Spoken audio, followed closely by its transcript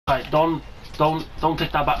Right, don't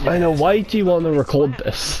click that button. I know, why do you want to record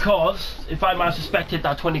this? Because if I manage to spectate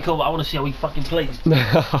that 20 kill, I want to see how he fucking plays.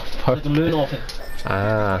 Fuck. So I can learn off him.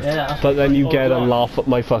 Ah. Yeah, But then you get a laugh at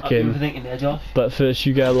my You were fucking... thinking there, Josh? But first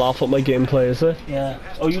you get a laugh at my gameplay, is it? Yeah.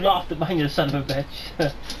 Oh, you laughed at mine, you son of a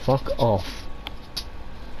bitch. Fuck off.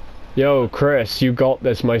 Yo, Chris, you got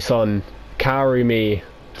this, my son. Carry me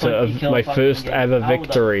to my first ever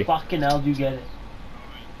victory. How the fucking hell do you get it?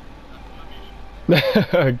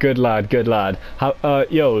 Good lad, good lad. How,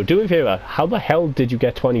 yo, do me a favor. How the hell did you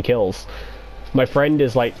get 20 kills? My friend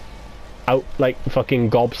is like, out like fucking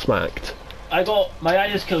gobsmacked. I got, my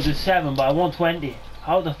highest kills is 7, but I want 20.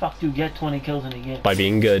 How the fuck do you get 20 kills in a game? By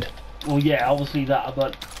being good. Well, yeah, obviously that,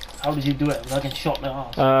 but how did you do it? Without getting shot in the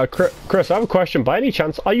arse? Chris, I have a question. By any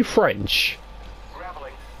chance, are you French?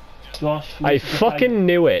 Josh? I fucking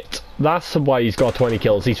knew it. That's why he's got 20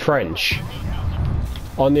 kills. He's French.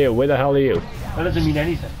 On you, where the hell are you? That doesn't mean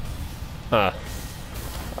anything. Ah.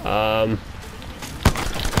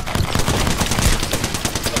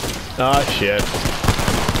 Ah, shit.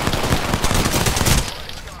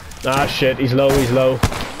 Ah, shit, he's low, he's low.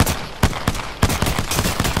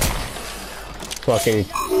 Fucking...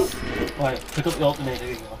 Right, pick up the alternator,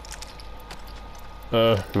 there you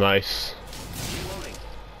go. Nice.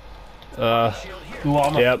 Go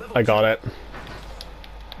on. Yep, I got it.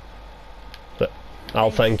 But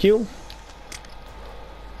I'll thank you.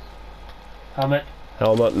 Helmet.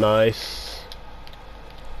 Helmet, nice.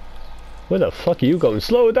 Where the fuck are you going?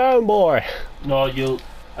 Slow down, boy! No,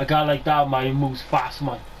 a guy like that, man, he moves fast,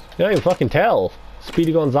 man. Yeah, you can fucking tell.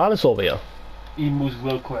 Speedy Gonzalez over here. He moves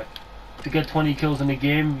real quick. To get 20 kills in the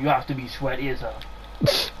game, you have to be sweaty as hell.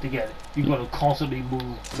 To get it. You've got to constantly move,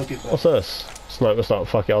 looking for it. What's this? Sniper start,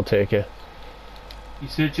 fuck it, I'll take it. He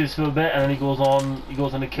searches for a bit and then he goes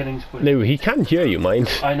on a killing spree. Lou, he can't hear you, mind.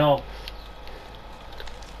 I know.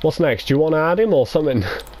 What's next? Do you want to add him or something?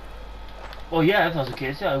 Well, yeah, if that's the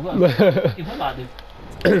case, yeah, I will. You will add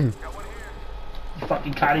him. You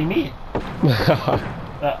fucking carry me.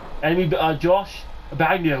 Enemy, Josh,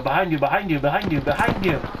 behind you, behind you, behind you, behind you, behind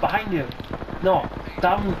you, behind you. No,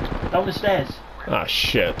 down the stairs. Ah,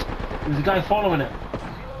 shit. There's a guy following it.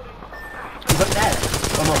 He's right there.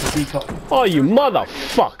 Oh no, it's a decoy. Oh, you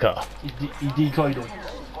motherfucker! He decoyed him.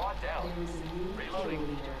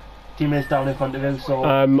 Teammates down in front of him, so...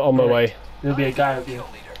 I'm on my way. There'll be a guy up here.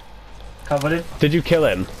 Cover him. Did you kill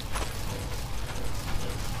him?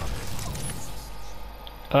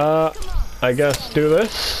 I guess do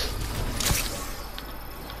this.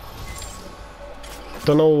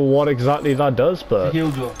 Don't know what exactly that does, but... Heal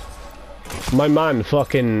drop. My man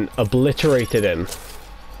fucking obliterated him.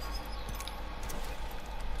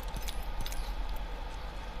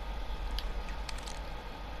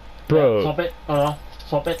 Bro. Yeah, stop it. Oh no.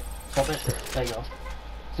 Stop it. Stop it. There you go.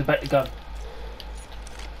 It's a better gun.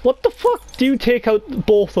 What the fuck? Do you take out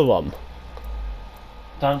both of them?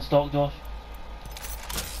 Down stock, Josh.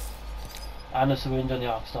 And a syringe on the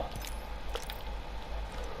arc stock.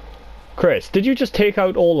 Chris, did you just take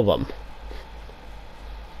out all of them?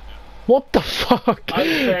 What the fuck?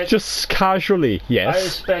 Just casually, yes. I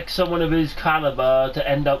expect someone of his caliber to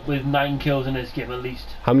end up with 9 kills in this game at least.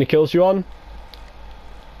 How many kills you on?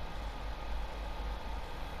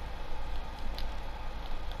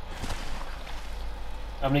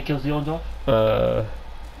 How many kills do you on, Josh?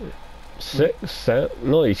 6, 7.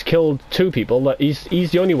 No, he's killed 2 people.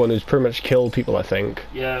 He's the only one who's pretty much killed people, I think.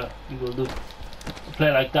 Yeah, you will do. A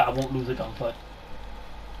player like that, I won't lose a gunfight.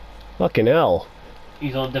 Fucking hell.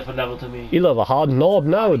 He's on a different level to me. He'll have a hard knob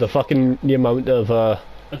now, the amount of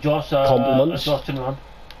Josh, compliments. Josh, turn around.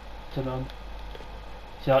 Turn around.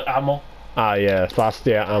 See how ammo? Ah, yeah, that's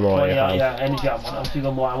the ammo Oh, I yeah, have. yeah, energy ammo. I'm still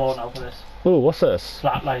got more ammo now for this. Ooh, what's this?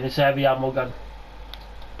 Flatline, it's a heavy ammo gun.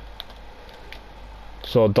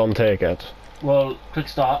 So don't take it. Well, quick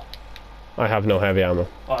start. I have no heavy ammo.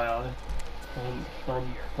 Oh, yeah.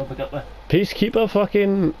 Don't pick up there. Peacekeeper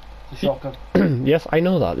fucking... It's a shotgun. Yes, I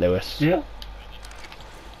know that, Lewis. Yeah.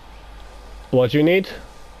 What do you need?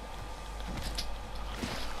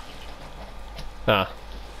 Ah.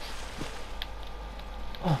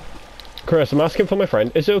 Oh. Chris, I'm asking for my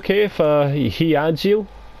friend. Is it okay if he adds you?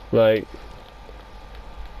 Like...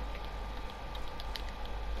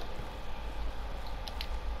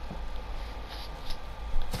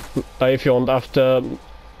 if you want, after...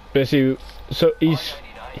 Basically... So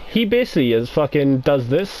he basically is fucking does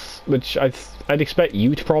this, which I'd expect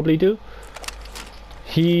you to probably do.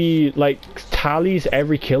 He like tallies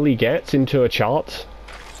every kill he gets into a chart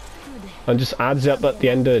and just adds it up at the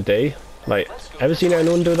end of the day. Like, ever seen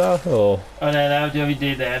anyone do that? Or And then I do every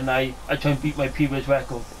day there, and I try and beat my previous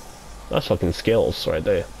record. that's fucking skills right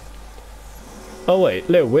there. Oh wait,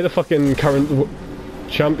 Lou, we're the fucking current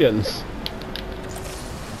champions.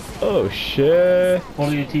 Oh shit. Follow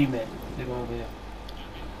your teammate. They're going over here.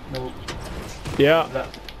 No. Yeah.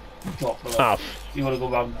 Left. Drop below. Ah. You wanna go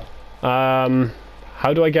round now?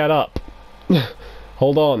 How do I get up?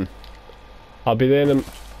 Hold on. I'll be there in a...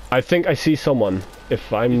 I think I see someone.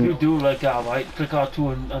 If I'm... If you do like that, right? Click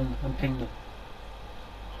R2 and ping them.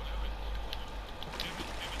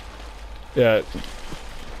 Yeah.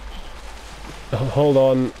 Hold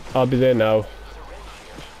on. I'll be there now.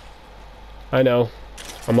 I know.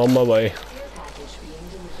 I'm on my way.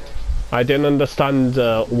 I didn't understand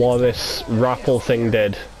what this rappel thing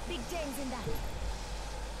did.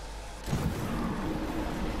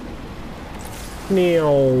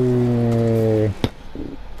 Meow.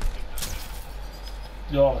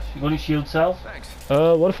 Josh, you got any shield cells?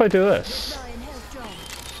 What if I do this?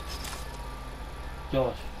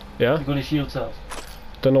 Josh, Yeah? you got any shield cells?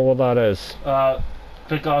 Don't know what that is.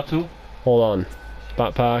 Click R2. Hold on.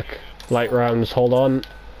 Backpack. Light rounds. Hold on.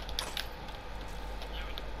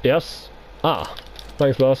 Yes? Ah.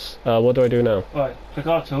 Thanks, boss. What do I do now? Alright, click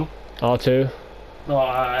R2. R2. No,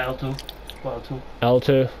 L2. L2.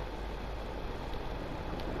 L2.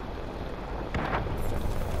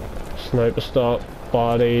 Sniper stop.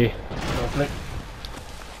 Body. No, click.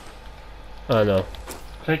 I know.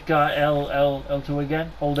 Click L2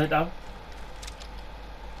 again. Hold it down.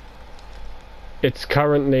 It's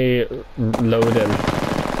currently loading.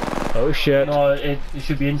 Oh shit. No, it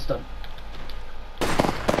should be instant.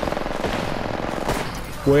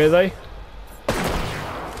 Where are they?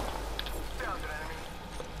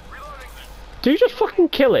 Do you just fucking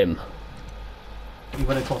kill him? You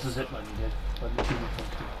went across the zip line, you did. But the team was close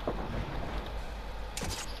to.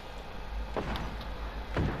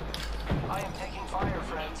 I am taking fire,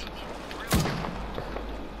 friends.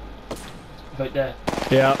 Right there.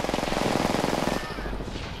 Yeah.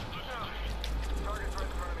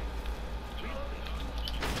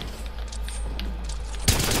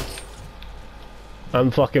 I'm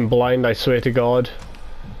fucking blind, I swear to God.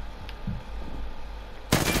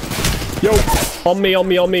 Yo! On me, on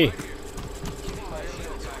me, on me!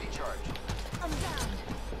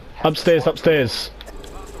 Upstairs, upstairs.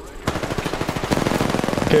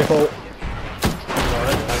 Careful.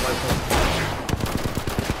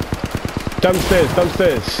 Downstairs,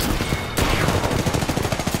 downstairs.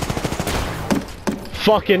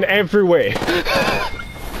 Fucking everywhere.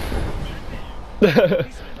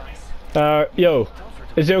 Yo,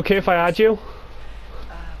 is it okay if I add you?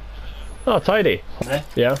 Oh, tidy. There.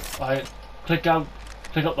 Yeah. Alright, click up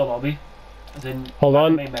the lobby. As in, Hold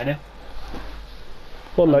on. main menu.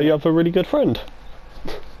 Well, now you have a really good friend.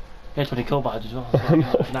 Get 20 kill badge as well. I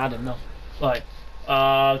can add him now. Right,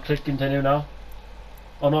 click continue now.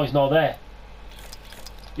 Oh no, he's not there.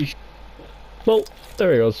 Well,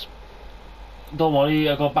 there he goes. Don't worry,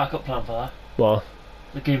 I got a backup plan for that. Well,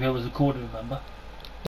 The game here was recorded, remember?